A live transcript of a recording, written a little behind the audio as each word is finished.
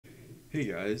Hey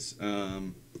guys,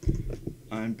 I'm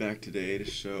back today to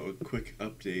show a quick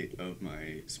update of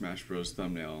my Smash Bros.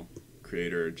 Thumbnail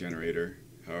creator, generator,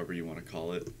 however you want to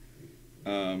call it.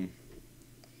 Um,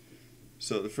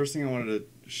 so the first thing I wanted to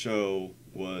show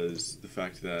was the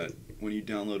fact that when you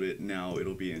download it now,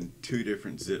 it'll be in two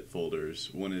different zip folders.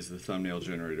 One is the thumbnail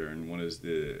generator and one is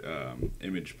the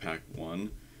image pack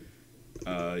 1.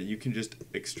 You can just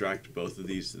extract both of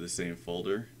these to the same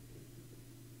folder.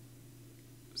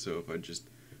 So if I just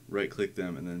right click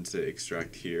them and then say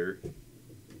extract here,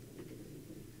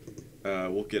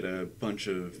 we'll get a bunch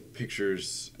of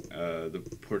pictures, the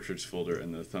portraits folder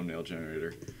and the thumbnail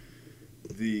generator.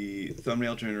 The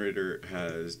thumbnail generator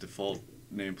has default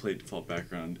nameplate, default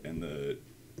background, and the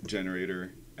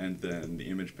generator, and then the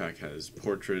image pack has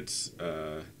portraits,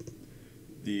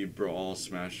 the Brawl,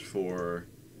 Smash 4,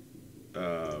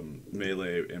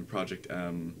 Melee, and Project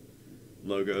M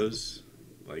logos,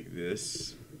 like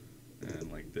this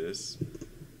and like this,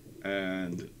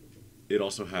 and it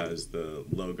also has the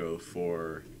logo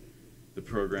for the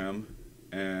program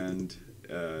and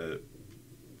a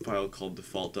file called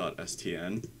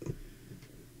default.stn.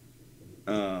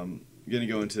 I'm gonna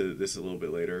go into this a little bit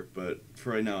later, but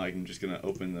for right now I'm just gonna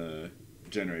open the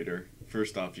generator.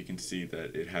 First off, you can see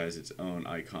that it has its own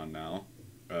icon now,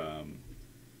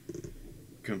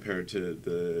 compared to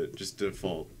the just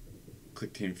default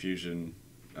ClickTeam Fusion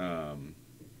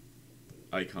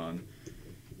icon.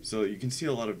 So you can see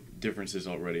a lot of differences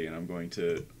already, and I'm going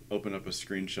to open up a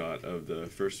screenshot of the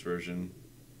first version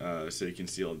so you can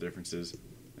see all the differences,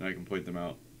 and I can point them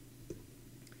out.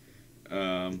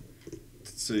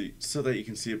 So that you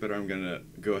can see it better, I'm going to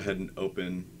go ahead and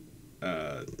open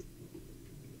a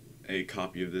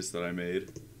copy of this that I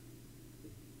made.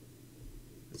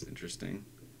 That's interesting.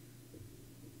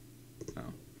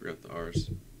 Oh, forgot the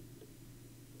R's.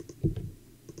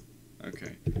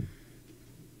 Okay.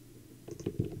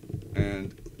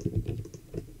 And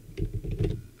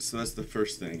so that's the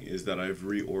first thing, is that I've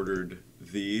reordered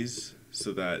these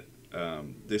so that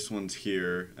this one's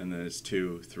here, and then it's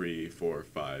 2, 3, 4,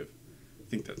 5. I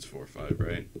think that's 4, 5,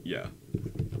 right? Yeah.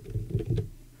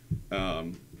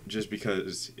 Just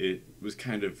because it was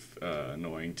kind of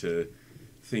annoying to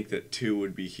think that 2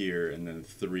 would be here, and then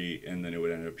 3, and then it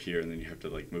would end up here, and then you have to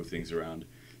like move things around.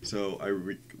 So I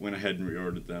went ahead and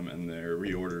reordered them, and they're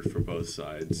reordered for both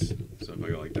sides. So if I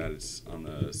go like that, it's on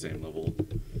the same level.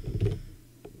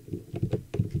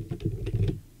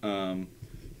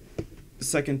 The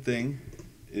second thing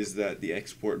is that the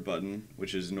export button,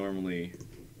 which is normally,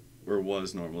 or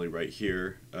was normally right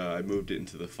here, I moved it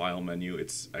into the file menu.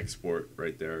 It's export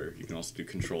right there. You can also do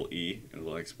Control E and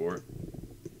it'll export.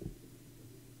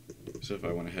 So if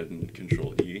I went ahead and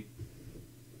Control E,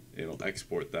 it'll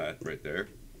export that right there.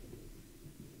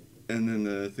 And then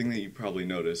the thing that you probably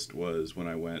noticed was when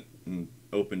I went and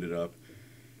opened it up,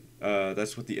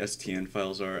 that's what the STN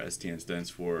files are. STN stands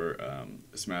for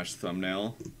Smash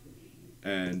Thumbnail.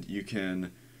 And you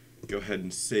can go ahead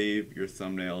and save your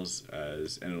thumbnails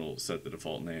as, and it'll set the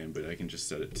default name, but I can just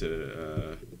set it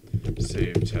to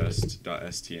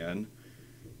savetest.stn,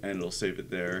 and it'll save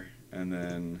it there. And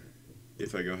then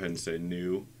if I go ahead and say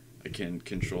new, I can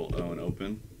Control O and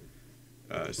open,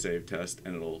 save test,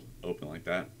 and it'll open like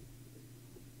that.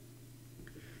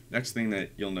 Next thing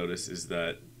that you'll notice is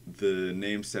that the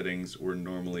name settings were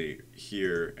normally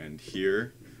here and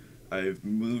here. I've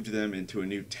moved them into a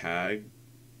new tag.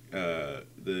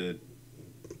 The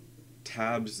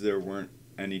tabs, there weren't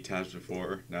any tabs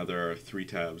before. Now there are 3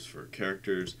 tabs for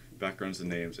characters, backgrounds and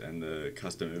names, and the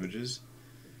custom images.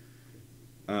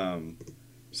 So I'm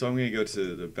going to go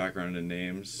to the background and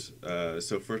names.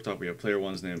 So first off, we have player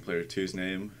 1's name, player 2's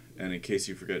name, and in case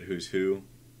you forget who's who,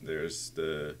 there's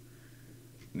the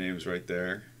names right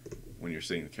there when you're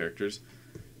seeing the characters.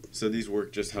 So these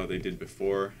work just how they did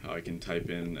before. How I can type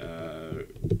in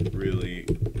really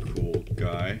cool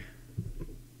guy,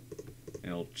 and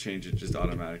it'll change it just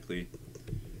automatically.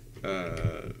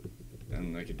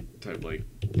 And I could type like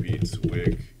Beats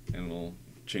wig, and it'll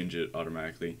change it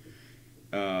automatically.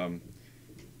 The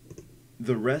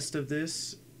rest of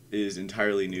this is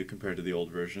entirely new compared to the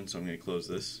old version, so I'm going to close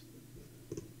this.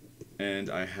 And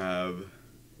I have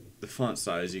the font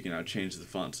size. You can now change the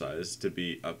font size to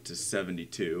be up to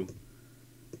 72.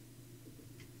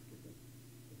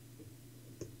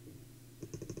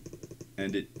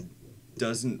 And it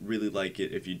doesn't really like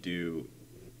it if you do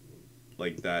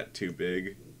like that too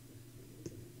big.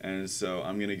 And so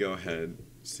I'm going to go ahead,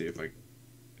 see if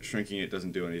shrinking it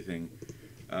doesn't do anything.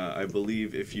 I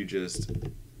believe if you just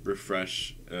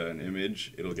refresh an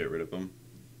image, it'll get rid of them.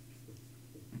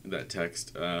 That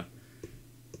text.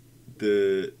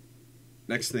 The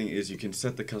next thing is you can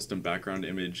set the custom background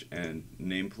image and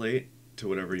nameplate to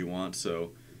whatever you want.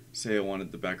 So say I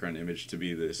wanted the background image to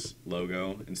be this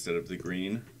logo instead of the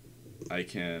green. I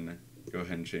can go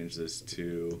ahead and change this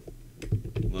to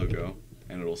logo,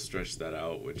 and it'll stretch that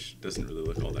out, which doesn't really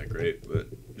look all that great, but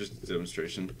just a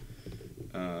demonstration.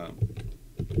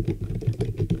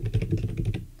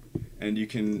 And you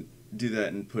can do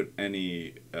that and put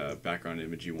any background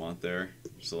image you want there.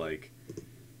 So like,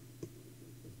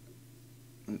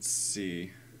 let's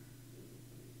see,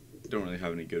 don't really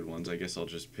have any good ones. I guess I'll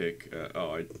just pick,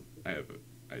 I have an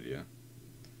idea.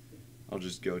 I'll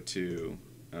just go to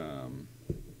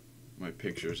my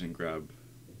pictures and grab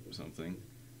something.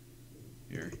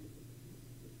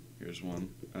 Here's one.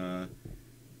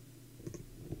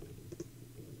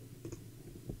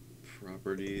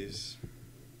 Properties.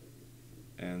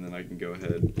 And then I can go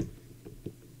ahead,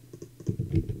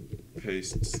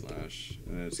 paste slash,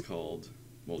 and then it's called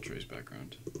trace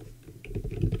background.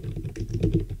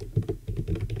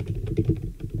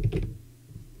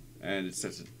 And it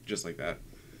sets it just like that.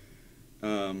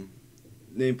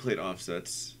 Nameplate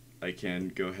offsets. I can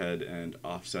go ahead and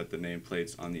offset the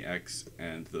nameplates on the X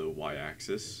and the Y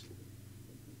axis.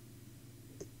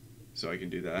 So I can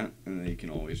do that, and then you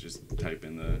can always just type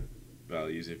in the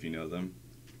values if you know them.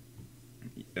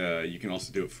 You can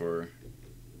also do it for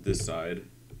this side.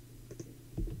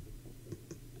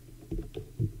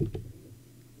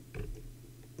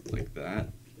 Like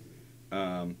that.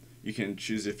 You can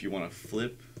choose if you want to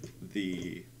flip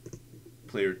the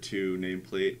player 2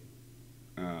 nameplate.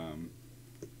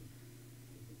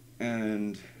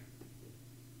 And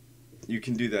you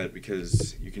can do that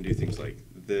because you can do things like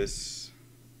this.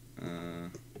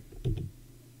 And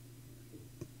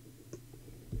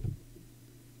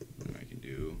I can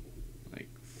do like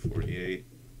 48.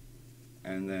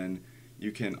 And then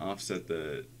you can offset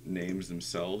the names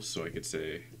themselves. So I could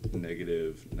say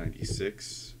negative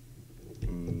 96. I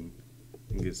think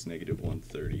it's negative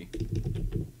 130.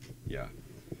 Yeah.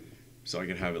 So I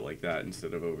could have it like that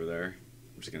instead of over there.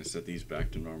 I'm just going to set these back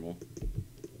to normal.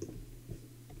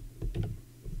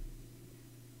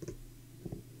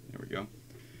 There we go.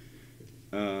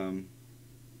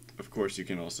 Of course, you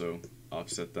can also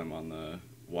offset them on the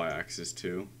y-axis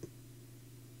too.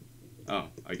 Oh,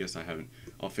 I guess I haven't.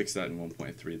 I'll fix that in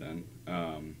 1.3 then.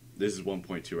 This is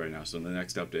 1.2 right now, so in the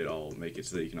next update I'll make it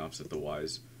so that you can offset the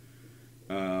y's.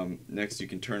 Next, you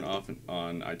can turn off and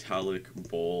on italic,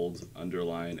 bold,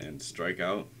 underline, and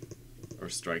strikeout, or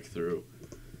strike through.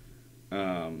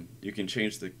 You can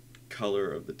change the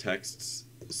color of the texts.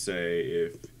 Say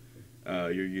if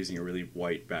you're using a really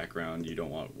white background, you don't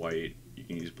want white, you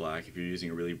can use black. If you're using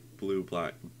a really blue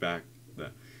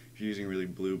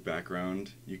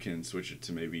background, you can switch it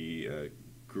to maybe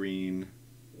green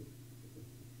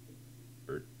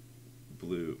or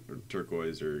blue or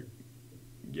turquoise or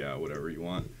yeah, whatever you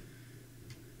want.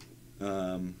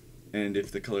 And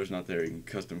if the color's not there, you can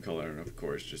custom color, and of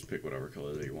course just pick whatever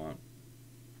color that you want.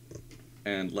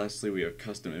 And lastly, we have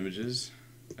custom images.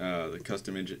 The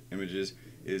custom images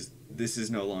this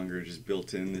is no longer just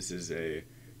built in. This is a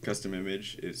custom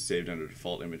image. It's saved under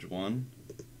default image 1.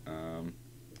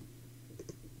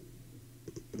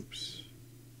 Oops.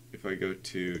 If I go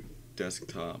to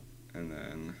desktop and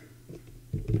then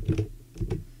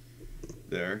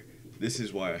there, this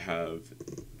is why I have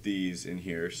these in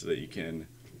here so that you can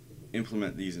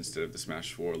implement these instead of the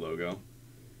Smash 4 logo.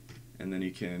 And then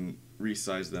you can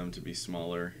resize them to be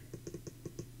smaller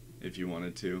if you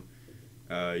wanted to.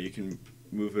 You can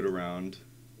move it around.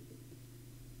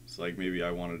 So like maybe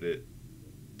I wanted it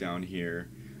down here.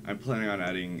 I'm planning on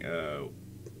adding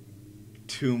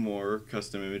 2 more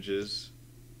custom images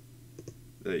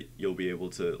that you'll be able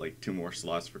to, like 2 more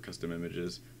slots for custom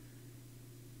images.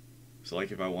 So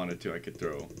like if I wanted to, I could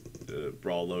throw the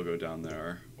Brawl logo down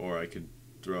there, or I could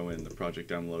throw in the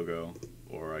Project M logo,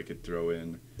 or I could throw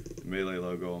in the Melee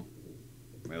logo.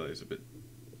 Melee is a bit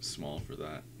small for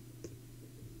that.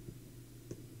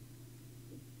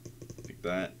 Like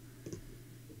that.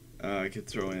 I could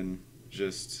throw in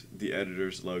just the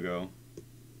editor's logo.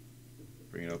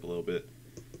 Bring it up a little bit.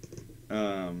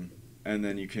 And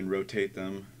then you can rotate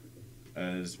them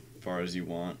as far as you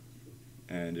want,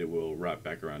 and it will wrap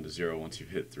back around to 0 once you've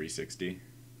hit 360.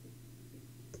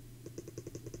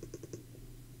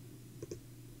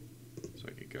 So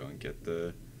I could go and get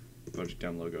the Project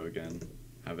M logo again,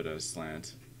 have it as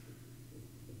slant,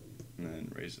 and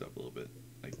then raise it up a little bit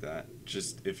like that.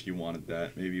 Just if you wanted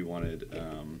that, maybe you wanted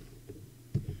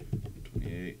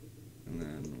 28 and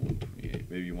then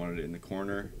 128. Maybe you wanted it in the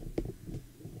corner.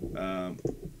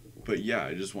 But yeah,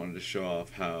 I just wanted to show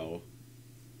off how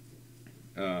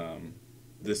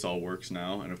this all works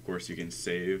now, and of course you can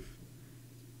save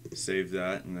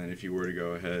that, and then if you were to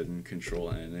go ahead and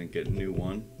Control N and get a new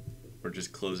one, or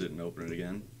just close it and open it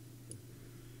again,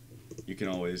 you can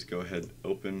always go ahead and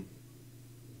open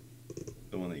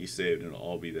the one that you saved and it'll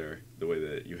all be there the way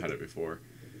that you had it before.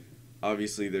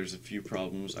 Obviously there's a few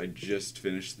problems. I just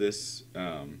finished this,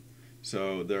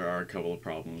 so there are a couple of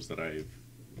problems that I've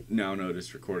now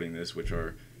noticed recording this, which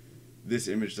are this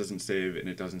image doesn't save and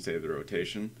it doesn't save the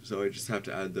rotation, so I just have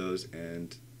to add those,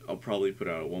 and I'll probably put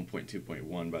out a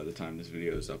 1.2.1 by the time this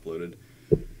video is uploaded.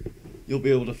 You'll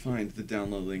be able to find the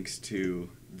download links to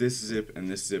this zip and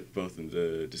this zip both in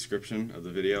the description of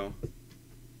the video.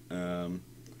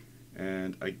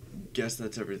 And I guess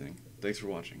that's everything. Thanks for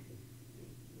watching.